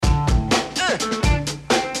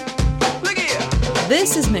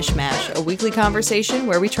This is MichMash, a weekly conversation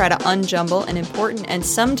where we try to unjumble an important and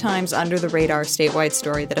sometimes under-the-radar statewide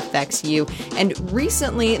story that affects you. And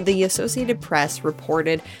recently, the Associated Press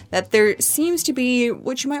reported that there seems to be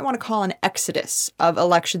what you might want to call an exodus of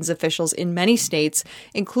elections officials in many states,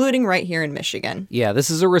 including right here in Michigan. Yeah, this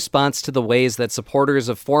is a response to the ways that supporters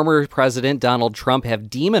of former President Donald Trump have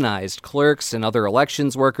demonized clerks and other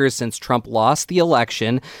elections workers since Trump lost the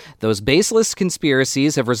election. Those baseless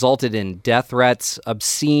conspiracies have resulted in death threats,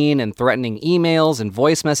 obscene and threatening emails and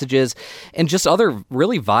voice messages, and just other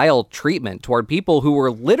really vile treatment toward people who were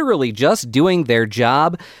literally just doing their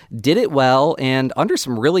job, did it well, and under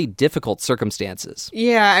some really difficult circumstances.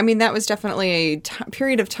 Yeah, I mean, that was definitely a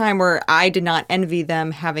period of time where I did not envy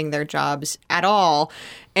them having their jobs at all.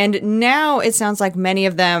 And now it sounds like many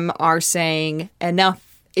of them are saying enough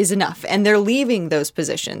is enough, and they're leaving those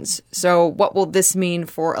positions. So what will this mean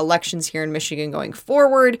for elections here in Michigan going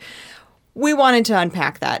forward? We wanted to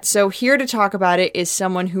unpack that. So here to talk about it is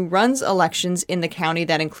someone who runs elections in the county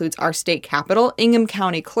that includes our state capital, Ingham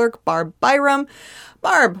County Clerk Barb Byrum.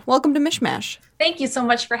 Barb, welcome to MichMash. Thank you so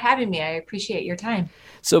much for having me. I appreciate your time.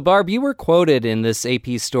 So, Barb, you were quoted in this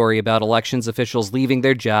AP story about elections officials leaving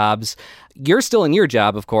their jobs. You're still in your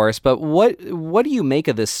job, of course, but what do you make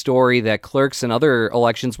of this story that clerks and other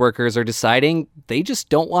elections workers are deciding they just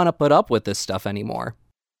don't want to put up with this stuff anymore?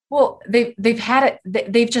 Well, they've had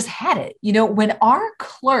it. They've just had it. You know, when our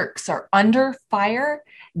clerks are under fire,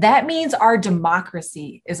 that means our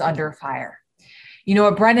democracy is under fire. You know,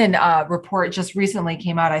 a Brennan report just recently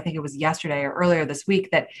came out, I think it was yesterday or earlier this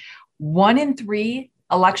week, that 1 in 3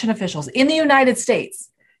 election officials in the United States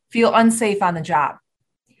feel unsafe on the job.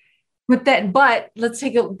 But let's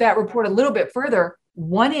take that report a little bit further.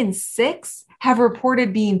 1 in 6 have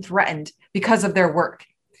reported being threatened because of their work.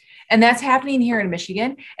 And that's happening here in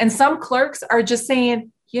Michigan. And some clerks are just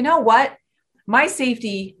saying, you know what? My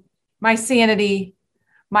safety, my sanity,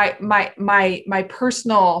 my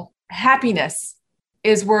personal happiness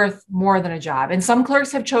is worth more than a job. And some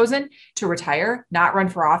clerks have chosen to retire, not run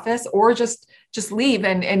for office, or just leave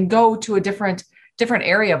and go to a different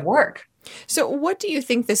area of work. So what do you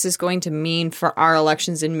think this is going to mean for our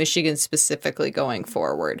elections in Michigan specifically going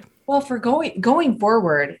forward? Well, for going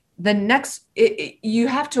forward, the next, you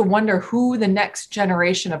have to wonder who the next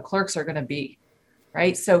generation of clerks are going to be,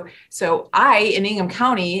 right? So in Ingham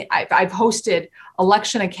County, I've hosted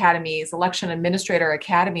election academies, election administrator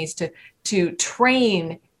academies to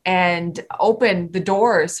train and open the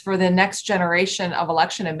doors for the next generation of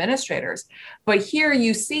election administrators. But here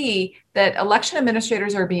you see that election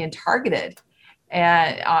administrators are being targeted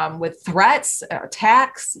and with threats,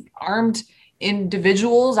 attacks, armed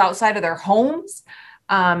individuals outside of their homes.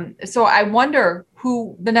 So I wonder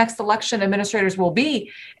who the next election administrators will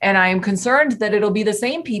be. And I am concerned that it'll be the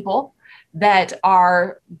same people that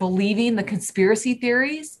are believing the conspiracy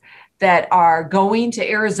theories, that are going to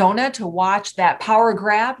Arizona to watch that power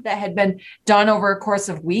grab that had been done over a course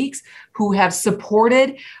of weeks, who have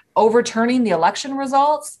supported overturning the election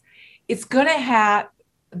results. It's going to have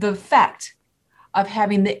the effect of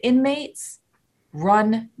having the inmates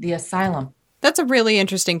run the asylum. That's a really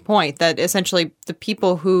interesting point, that essentially the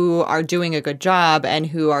people who are doing a good job and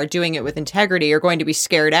who are doing it with integrity are going to be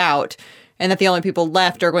scared out, and that the only people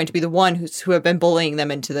left are going to be the ones who have been bullying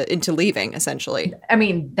them into leaving, essentially. I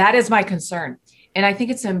mean, that is my concern. And I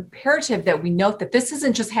think it's imperative that we note that this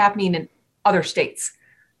isn't just happening in other states.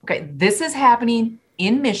 Okay, this is happening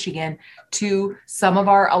in Michigan to some of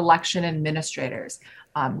our election administrators,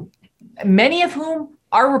 many of whom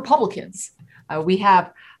are Republicans. We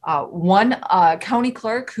have one county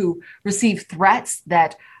clerk who received threats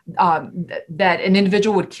that an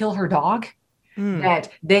individual would kill her dog, that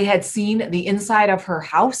they had seen the inside of her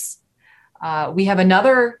house. We have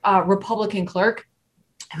another Republican clerk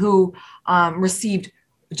who received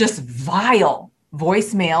just vile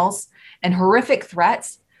voicemails and horrific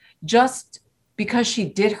threats just because she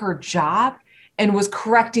did her job and was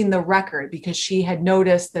correcting the record because she had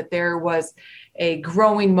noticed that there was a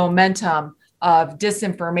growing momentum of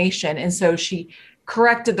disinformation. And so she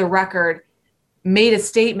corrected the record, made a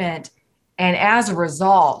statement, and as a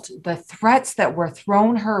result, the threats that were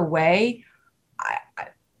thrown her way,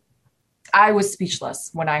 I was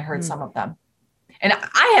speechless when I heard some of them. And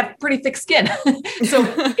I have pretty thick skin.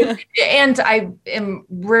 And I am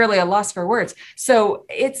rarely a loss for words. So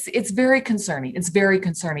it's very concerning. It's very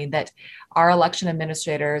concerning that our election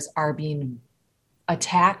administrators are being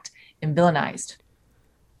attacked and villainized.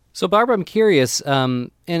 So, Barbara, I'm curious,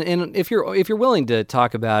 and if you're willing to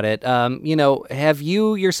talk about it, have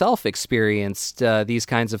you yourself experienced these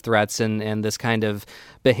kinds of threats and this kind of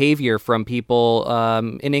behavior from people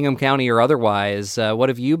in Ingham County or otherwise? What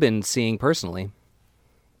have you been seeing personally?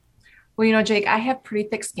 Well, Jake, I have pretty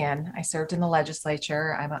thick skin. I served in the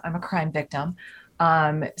legislature. I'm a crime victim.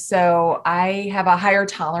 So I have a higher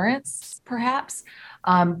tolerance, perhaps.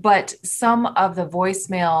 But some of the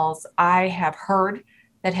voicemails I have heard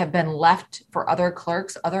that have been left for other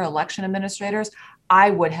clerks, other election administrators,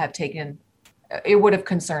 it would have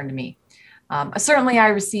concerned me. Certainly I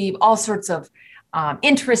receive all sorts of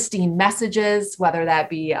interesting messages, whether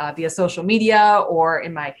that be via social media or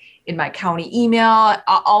in my county email,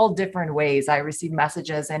 all different ways I receive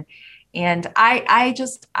messages. And I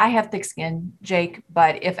have thick skin, Jake,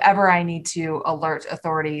 but if ever I need to alert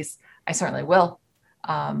authorities, I certainly will.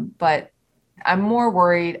 But I'm more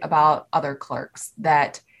worried about other clerks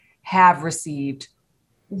that have received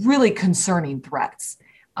really concerning threats,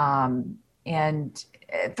 and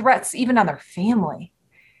threats even on their family.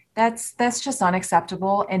 That's just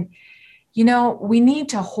unacceptable. And, we need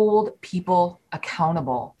to hold people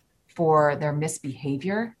accountable for their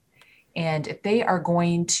misbehavior. And if they are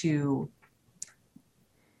going to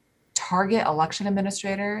target election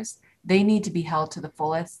administrators, they need to be held to the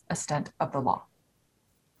fullest extent of the law.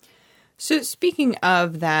 So speaking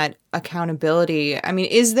of that accountability,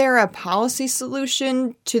 is there a policy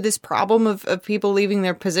solution to this problem of people leaving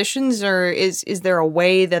their positions, or is there a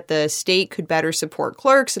way that the state could better support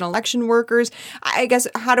clerks and election workers? I guess,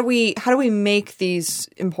 how do we make these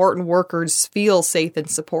important workers feel safe and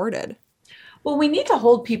supported? Well, we need to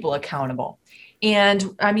hold people accountable.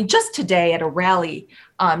 And just today at a rally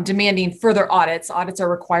demanding further audits are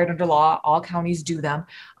required under law. All counties do them.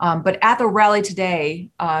 But at the rally today,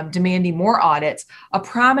 demanding more audits, a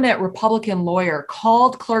prominent Republican lawyer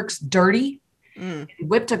called clerks dirty,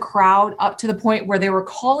 whipped a crowd up to the point where they were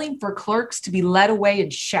calling for clerks to be led away in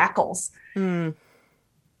shackles.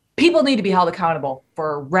 People need to be held accountable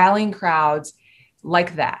for rallying crowds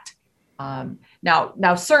like that.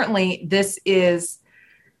 Now, certainly this is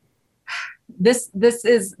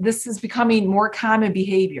becoming more common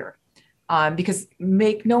behavior, because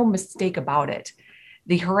make no mistake about it,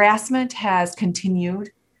 the harassment has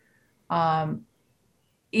continued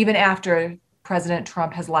even after President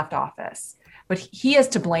Trump has left office. But he is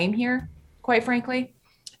to blame here, quite frankly.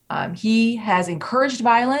 He has encouraged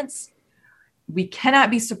violence. We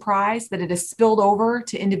cannot be surprised that it has spilled over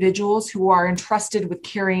to individuals who are entrusted with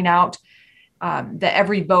carrying out that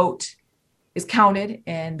every vote is counted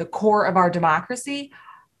in the core of our democracy,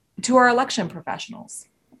 to our election professionals.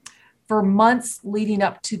 For months leading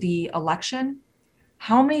up to the election,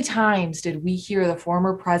 how many times did we hear the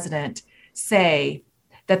former president say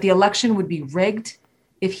that the election would be rigged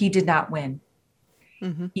if he did not win?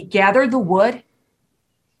 Mm-hmm. He gathered the wood,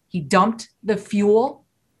 he dumped the fuel,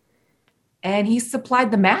 and he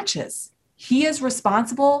supplied the matches. He is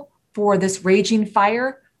responsible for this raging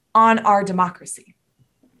fire on our democracy.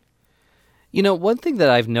 One thing that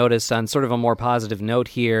I've noticed on sort of a more positive note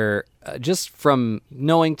here, just from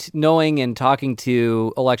knowing and talking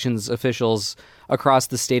to elections officials across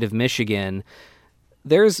the state of Michigan,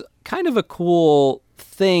 there's kind of a cool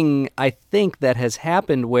thing, I think, that has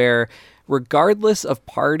happened where regardless of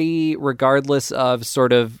party, regardless of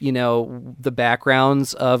sort of, the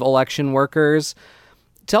backgrounds of election workers,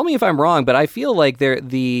 tell me if I'm wrong, but I feel like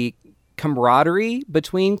the camaraderie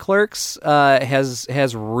between clerks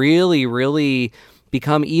has really, really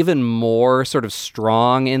become even more sort of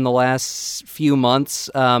strong in the last few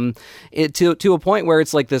months, to a point where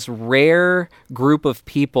it's like this rare group of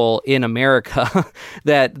people in America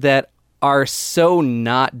that are so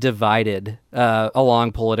not divided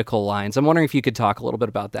along political lines. I'm wondering if you could talk a little bit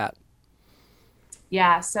about that.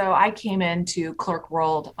 Yeah, so I came into clerk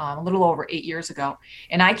world a little over 8 years ago,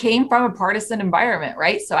 and I came from a partisan environment,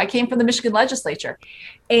 right? So I came from the Michigan legislature.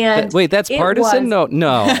 And wait, that's partisan? No.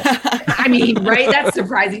 Right? That's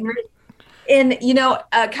surprising. And,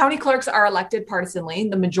 county clerks are elected partisanly.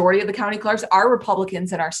 The majority of the county clerks are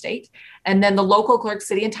Republicans in our state. And then the local clerks,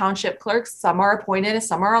 city and township clerks, some are appointed and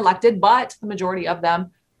some are elected, but the majority of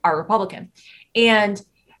them are Republican. And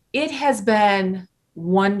it has been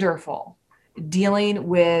wonderful dealing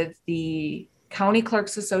with the County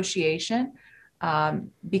Clerks Association,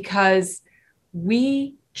 because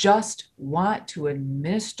we just want to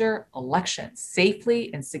administer elections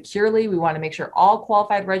safely and securely. We want to make sure all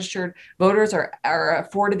qualified registered voters are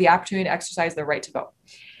afforded the opportunity to exercise their right to vote.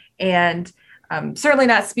 And I'm certainly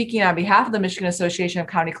not speaking on behalf of the Michigan Association of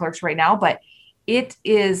County Clerks right now, but it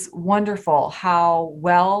is wonderful how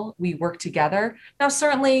well we work together. Now,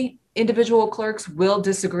 certainly individual clerks will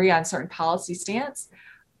disagree on certain policy stance,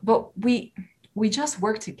 but we just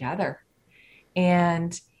work together.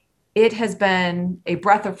 And it has been a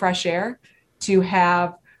breath of fresh air to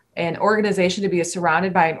have an organization, to be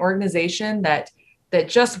surrounded by an organization that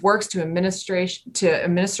just works to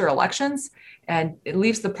administer elections, and it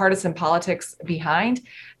leaves the partisan politics behind.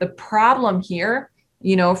 The problem here,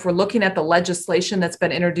 if we're looking at the legislation that's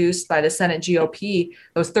been introduced by the Senate GOP,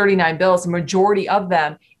 those 39 bills, the majority of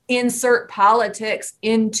them insert politics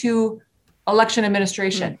into election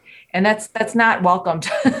administration. And that's not welcomed.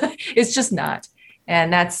 It's just not.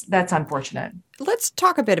 And that's unfortunate. Let's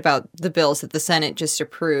talk a bit about the bills that the Senate just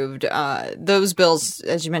approved. Those bills,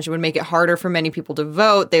 as you mentioned, would make it harder for many people to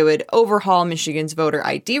vote. They would overhaul Michigan's voter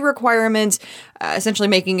ID requirements, essentially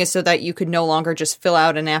making it so that you could no longer just fill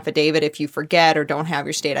out an affidavit if you forget or don't have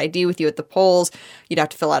your state ID with you at the polls. You'd have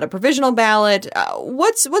to fill out a provisional ballot.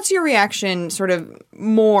 What's your reaction, sort of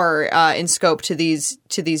more in scope to these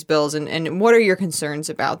bills, and what are your concerns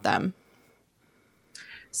about them?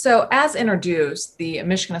 So as introduced, the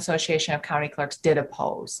Michigan Association of County Clerks did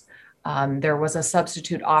oppose. There was a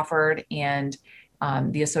substitute offered, and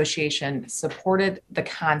the association supported the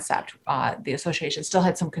concept. The association still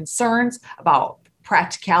had some concerns about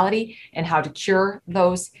practicality and how to cure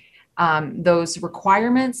those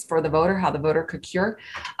requirements for the voter, how the voter could cure.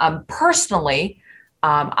 Personally,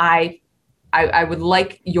 I would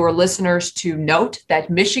like your listeners to note that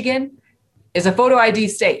Michigan is a photo ID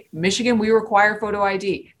state. Michigan, we require photo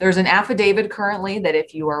ID. There's an affidavit currently that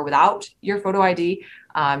if you are without your photo ID,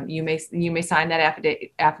 you may sign that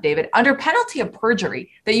affidavit under penalty of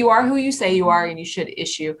perjury that you are who you say you are, and you should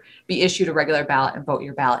be issued a regular ballot and vote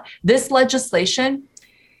your ballot. This legislation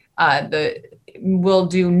will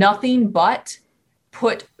do nothing but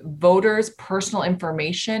put voters' personal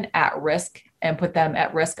information at risk and put them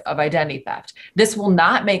at risk of identity theft. This will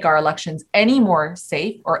not make our elections any more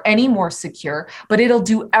safe or any more secure, but it'll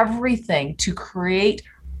do everything to create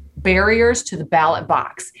barriers to the ballot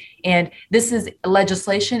box. And this is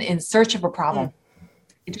legislation in search of a problem.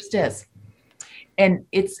 It just is. And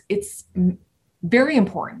it's very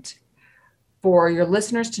important for your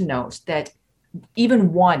listeners to note that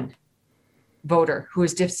even one voter who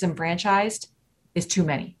is disenfranchised is too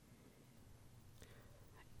many.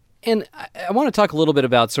 And I want to talk a little bit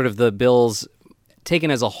about sort of the bills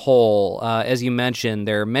taken as a whole. As you mentioned,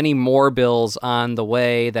 there are many more bills on the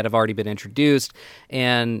way that have already been introduced,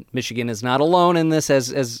 and Michigan is not alone in this,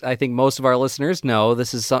 as I think most of our listeners know.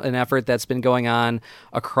 This is an effort that's been going on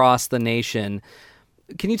across the nation.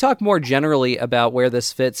 Can you talk more generally about where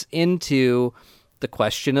this fits into the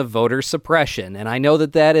question of voter suppression? And I know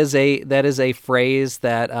that is a phrase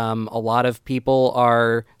that a lot of people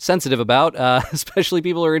are sensitive about, especially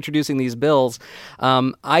people who are introducing these bills.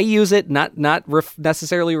 I use it, not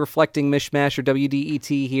necessarily reflecting MichMash or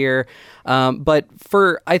WDET here, but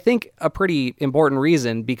for, I think, a pretty important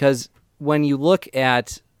reason, because when you look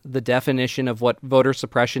at the definition of what voter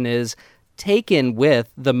suppression is, taken with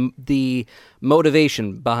the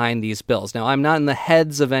motivation behind these bills. Now, I'm not in the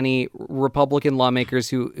heads of any Republican lawmakers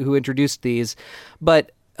who introduced these,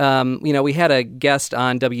 but we had a guest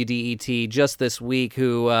on WDET just this week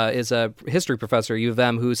who is a history professor at U of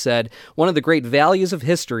M, who said one of the great values of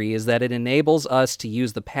history is that it enables us to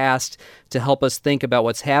use the past to help us think about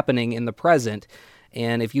what's happening in the present.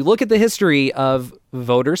 And if you look at the history of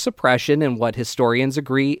voter suppression and what historians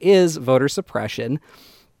agree is voter suppression,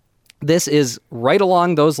 this is right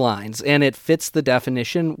along those lines, and it fits the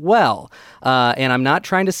definition well. And I'm not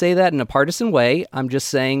trying to say that in a partisan way. I'm just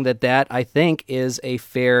saying that I think is a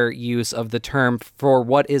fair use of the term for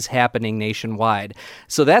what is happening nationwide.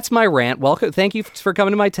 So that's my rant. Welcome. Thank you for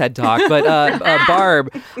coming to my TED Talk. But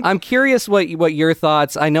Barb, I'm curious what your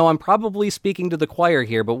thoughts. I know I'm probably speaking to the choir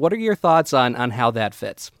here, but what are your thoughts on how that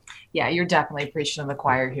fits? Yeah, you're definitely preaching to the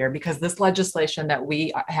choir here, because this legislation that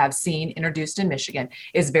we have seen introduced in Michigan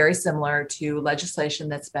is very similar to legislation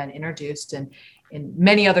that's been introduced in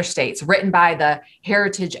many other states, written by the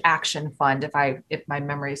Heritage Action Fund, if my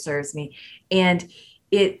memory serves me. And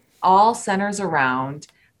it all centers around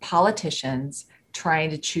politicians trying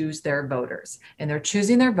to choose their voters. And they're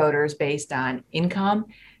choosing their voters based on income,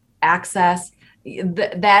 access.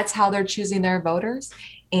 That's how they're choosing their voters.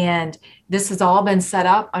 And this has all been set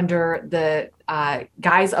up under the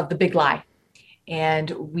guise of the big lie. And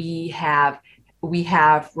we have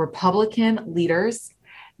Republican leaders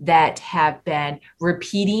that have been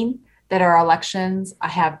repeating that our elections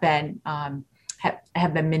have been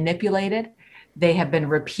manipulated. They have been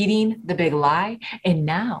repeating the big lie. And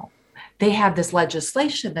now they have this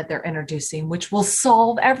legislation that they're introducing, which will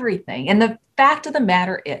solve everything. And the fact of the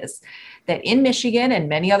matter is that in Michigan and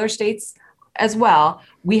many other states as well,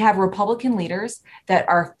 we have Republican leaders that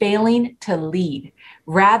are failing to lead.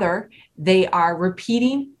 Rather, they are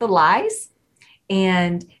repeating the lies.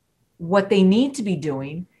 And what they need to be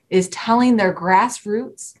doing is telling their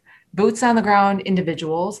grassroots, boots on the ground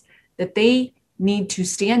individuals that they need to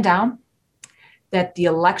stand down, that the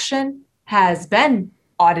election has been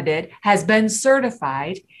audited, has been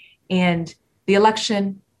certified, and the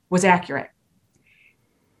election was accurate.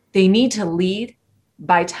 They need to lead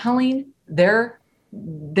by telling their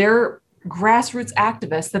grassroots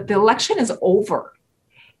activists that the election is over.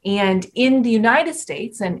 And in the United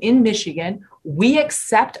States and in Michigan, we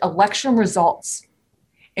accept election results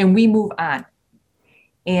and we move on.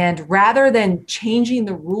 And rather than changing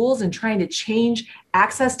the rules and trying to change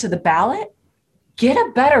access to the ballot, get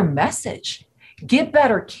a better message, get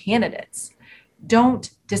better candidates. Don't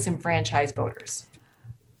disenfranchise voters.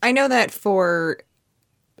 I know that for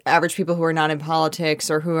average people who are not in politics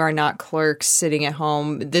or who are not clerks sitting at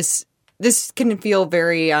home, this can feel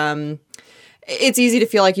very it's easy to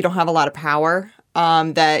feel like you don't have a lot of power,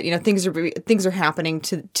 that, things are happening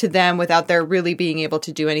to them without their really being able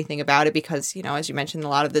to do anything about it because, as you mentioned, a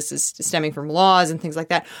lot of this is stemming from laws and things like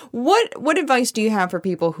that. What advice do you have for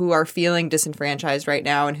people who are feeling disenfranchised right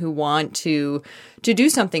now and who want to do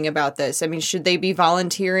something about this? I mean, should they be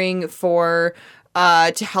volunteering to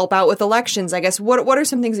help out with elections? I guess, what are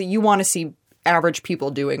some things that you want to see average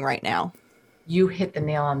people doing right now? You hit the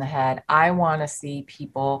nail on the head. I want to see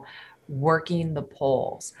people working the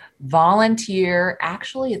polls. Volunteer.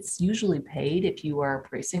 Actually, it's usually paid if you are a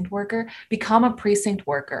precinct worker. Become a precinct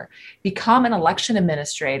worker. Become an election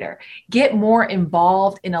administrator. Get more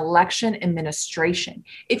involved in election administration.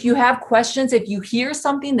 If you have questions, if you hear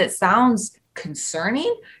something that sounds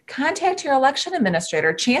concerning, contact your election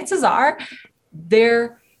administrator. Chances are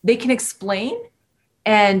they can explain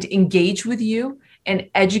and engage with you and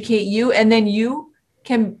educate you, and then you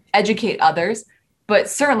can educate others. But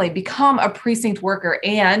certainly become a precinct worker,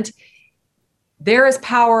 and there is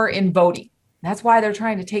power in voting. That's why they're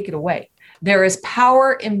trying to take it away. There is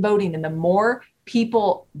power in voting, and the more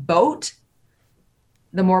people vote,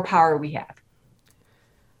 the more power we have.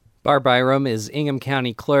 Barb Byrum is Ingham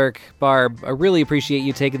County Clerk. Barb, I really appreciate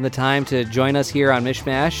you taking the time to join us here on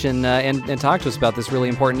MichMash and talk to us about this really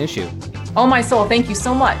important issue. Oh, my soul, thank you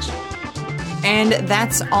so much. And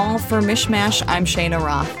that's all for MichMash. I'm Cheyna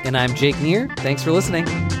Roth. And I'm Jake Neher. Thanks for listening.